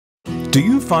Do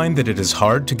you find that it is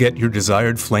hard to get your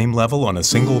desired flame level on a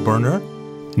single burner?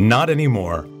 Not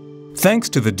anymore. Thanks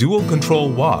to the Dual Control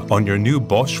Wok on your new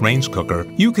Bosch range cooker,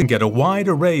 you can get a wide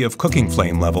array of cooking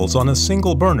flame levels on a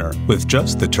single burner with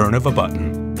just the turn of a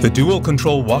button. The Dual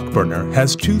Control Wok burner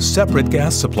has two separate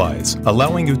gas supplies,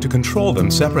 allowing you to control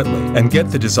them separately and get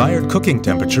the desired cooking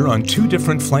temperature on two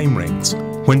different flame rings.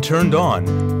 When turned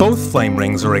on, both flame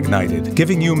rings are ignited,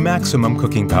 giving you maximum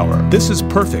cooking power. This is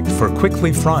perfect for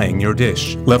quickly frying your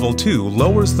dish. Level 2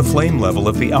 lowers the flame level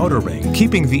of the outer ring,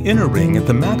 keeping the inner ring at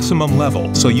the maximum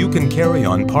level so you can carry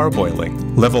on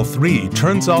parboiling. Level 3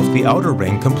 turns off the outer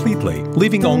ring completely,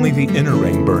 leaving only the inner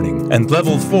ring burning. And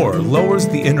Level 4 lowers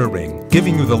the inner ring,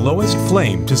 giving you the lowest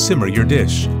flame to simmer your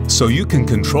dish, so you can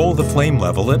control the flame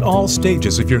level at all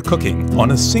stages of your cooking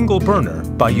on a single burner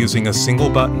by using a single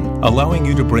button, allowing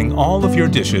you to bring all of your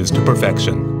dishes to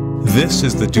perfection. This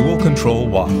is the Dual Control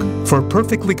Wok for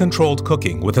perfectly controlled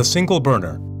cooking with a single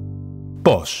burner.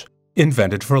 Bosch,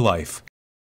 invented for life.